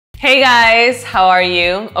Hey guys, how are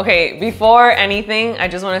you? Okay, before anything, I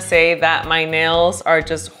just want to say that my nails are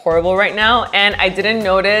just horrible right now and I didn't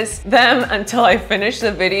notice them until I finished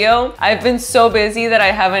the video. I've been so busy that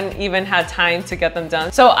I haven't even had time to get them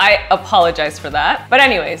done. So I apologize for that. But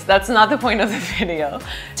anyways, that's not the point of the video.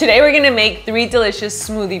 Today we're gonna make 3 delicious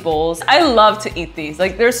smoothie bowls. I love to eat these.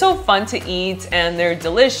 Like, they're so fun to eat and they're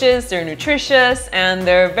delicious, they're nutritious, and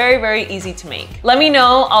they're very, very easy to make. Let me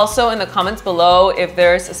know also in the comments below if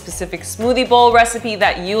there's a specific smoothie bowl recipe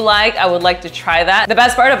that you like. I would like to try that. The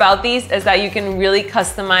best part about these is that you can really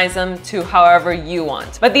customize them to however you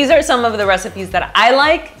want. But these are some of the recipes that I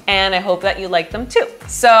like and I hope that you like them too.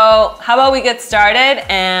 So how about we get started,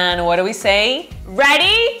 and what do we say?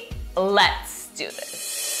 Ready? Let's do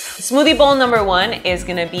this. Smoothie bowl number 1 is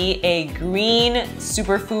gonna be a green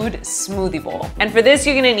superfood smoothie bowl. And for this,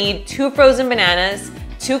 you're gonna need 2 frozen bananas,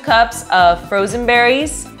 2 cups of frozen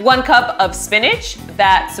berries, 1 cup of spinach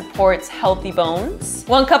that supports healthy bones,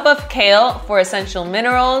 1 cup of kale for essential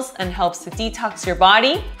minerals and helps to detox your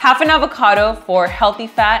body, half an avocado for healthy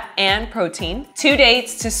fat and protein, 2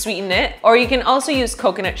 dates to sweeten it, or you can also use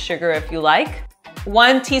coconut sugar if you like,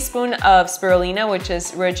 1 teaspoon of spirulina, which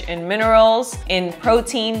is rich in minerals, in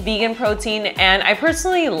protein, vegan protein, and I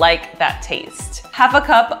personally like that taste. Half a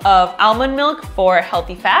cup of almond milk for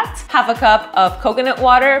healthy fat, half a cup of coconut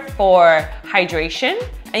water for hydration,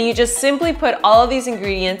 and you just simply put all of these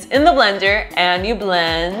ingredients in the blender and you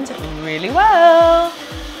blend really well.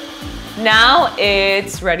 Now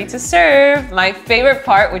it's ready to serve. My favorite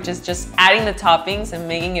part, which is just adding the toppings and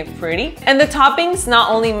making it pretty. And the toppings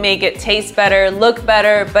not only make it taste better, look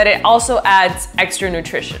better, but it also adds extra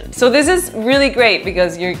nutrition. So this is really great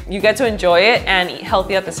because you get to enjoy it and eat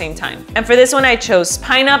healthy at the same time. And for this one, I chose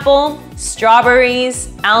pineapple,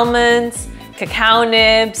 strawberries, almonds, cacao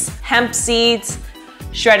nibs, hemp seeds,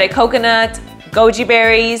 shredded coconut, goji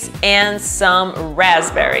berries, and some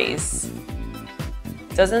raspberries.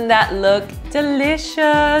 Doesn't that look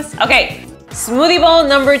delicious? Okay, smoothie bowl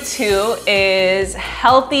number 2 is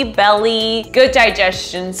healthy belly, good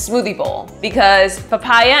digestion smoothie bowl, because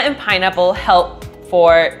papaya and pineapple help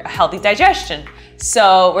for healthy digestion.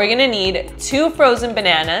 So we're gonna need 2 frozen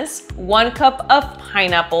bananas, 1 cup of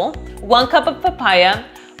pineapple, 1 cup of papaya,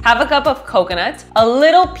 half a cup of coconut, a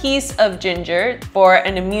little piece of ginger for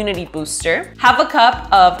an immunity booster, half a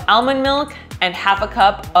cup of almond milk, and half a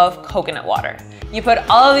cup of coconut water. You put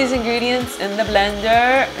all of these ingredients in the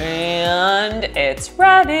blender and it's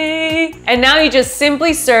ready. And now you just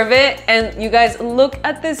simply serve it, and you guys, look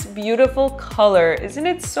at this beautiful color. Isn't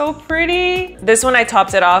it so pretty? This one I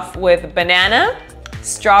topped it off with banana,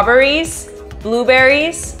 strawberries,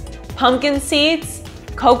 blueberries, pumpkin seeds,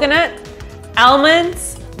 coconut,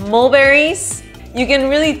 almonds, mulberries. You can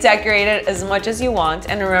really decorate it as much as you want,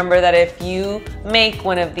 and remember that if you make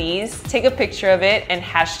one of these, take a picture of it and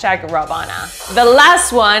hashtag Rabana. The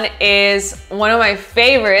last one is one of my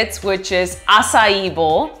favorites, which is acai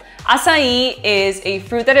bowl. Acai is a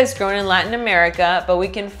fruit that is grown in Latin America, but we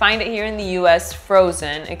can find it here in the US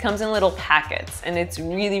frozen. It comes in little packets and it's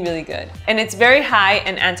really, really good. And it's very high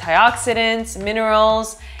in antioxidants,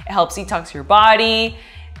 minerals, it helps detox your body.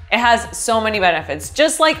 It has so many benefits,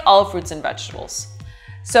 just like all fruits and vegetables.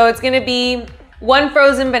 So it's gonna be 1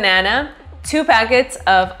 frozen banana, 2 packets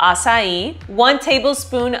of acai, 1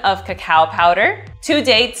 tablespoon of cacao powder, 2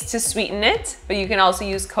 dates to sweeten it, but you can also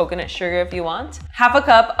use coconut sugar if you want, half a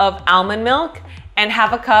cup of almond milk, and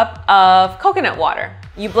half a cup of coconut water.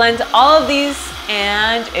 You blend all of these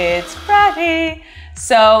and it's ready.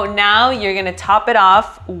 So now you're gonna top it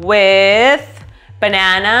off with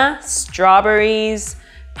banana, strawberries,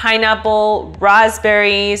 pineapple,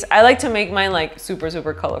 raspberries. I like to make mine like super,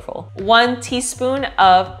 super colorful. 1 teaspoon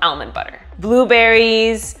of almond butter,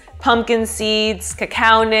 blueberries, pumpkin seeds,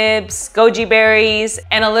 cacao nibs, goji berries,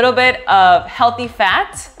 and a little bit of healthy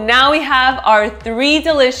fat. Now we have our 3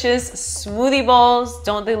 delicious smoothie bowls.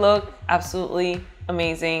 Don't they look absolutely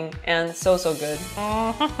amazing and so, so good?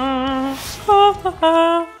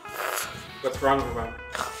 What's wrong with them?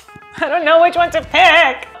 I don't know which one to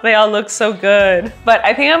pick. They all look so good. But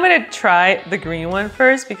I think I'm gonna try the green one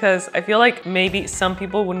first because I feel like maybe some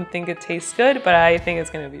people wouldn't think it tastes good, but I think it's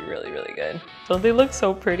gonna be really, really good. Don't they look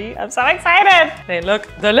so pretty? I'm so excited. They look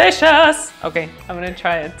delicious. Okay, I'm gonna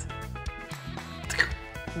try it.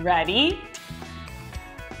 Ready?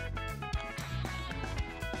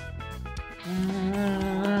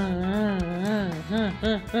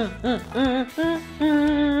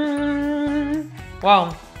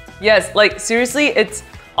 Wow. Yes, like seriously, it's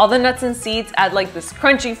all the nuts and seeds add like this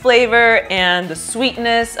crunchy flavor and the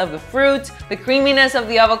sweetness of the fruit, the creaminess of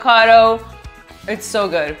the avocado. It's so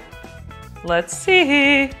good. Let's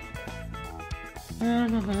see.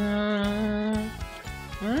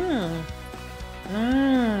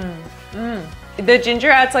 The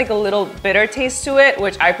ginger adds like a little bitter taste to it,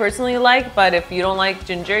 which I personally like, but if you don't like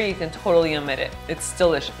ginger, you can totally omit it. It's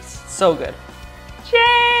delicious, so good.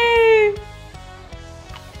 Yay!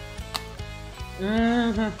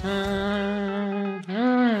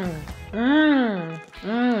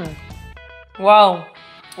 Wow.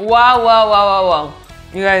 Wow, wow, wow, wow, wow.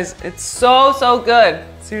 You guys, it's so, so good.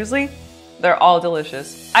 Seriously, they're all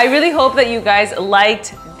delicious. I really hope that you guys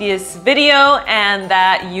liked this video and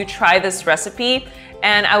that you try this recipe.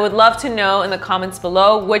 And I would love to know in the comments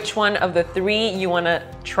below which one of the 3 you wanna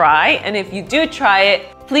try. And if you do try it,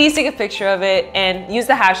 please take a picture of it and use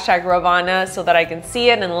the hashtag Ravana so that I can see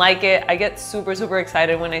it and like it. I get super, super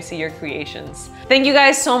excited when I see your creations. Thank you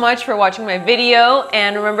guys so much for watching my video.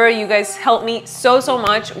 And remember, you guys help me so, so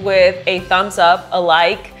much with a thumbs up, a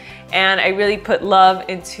like, and I really put love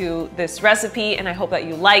into this recipe and I hope that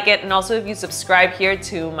you like it. And also if you subscribe here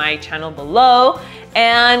to my channel below,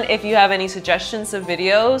 and if you have any suggestions of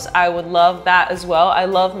videos, I would love that as well. I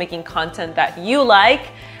love making content that you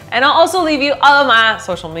like. And I'll also leave you all of my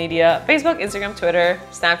social media, Facebook, Instagram, Twitter,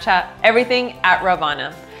 Snapchat, everything at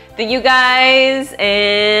Ravana. Thank you guys,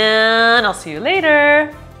 and I'll see you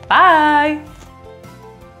later. Bye.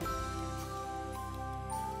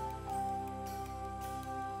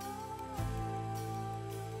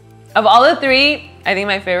 Of all the 3, I think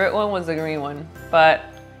my favorite one was the green one, but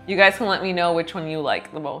you guys can let me know which one you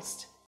like the most.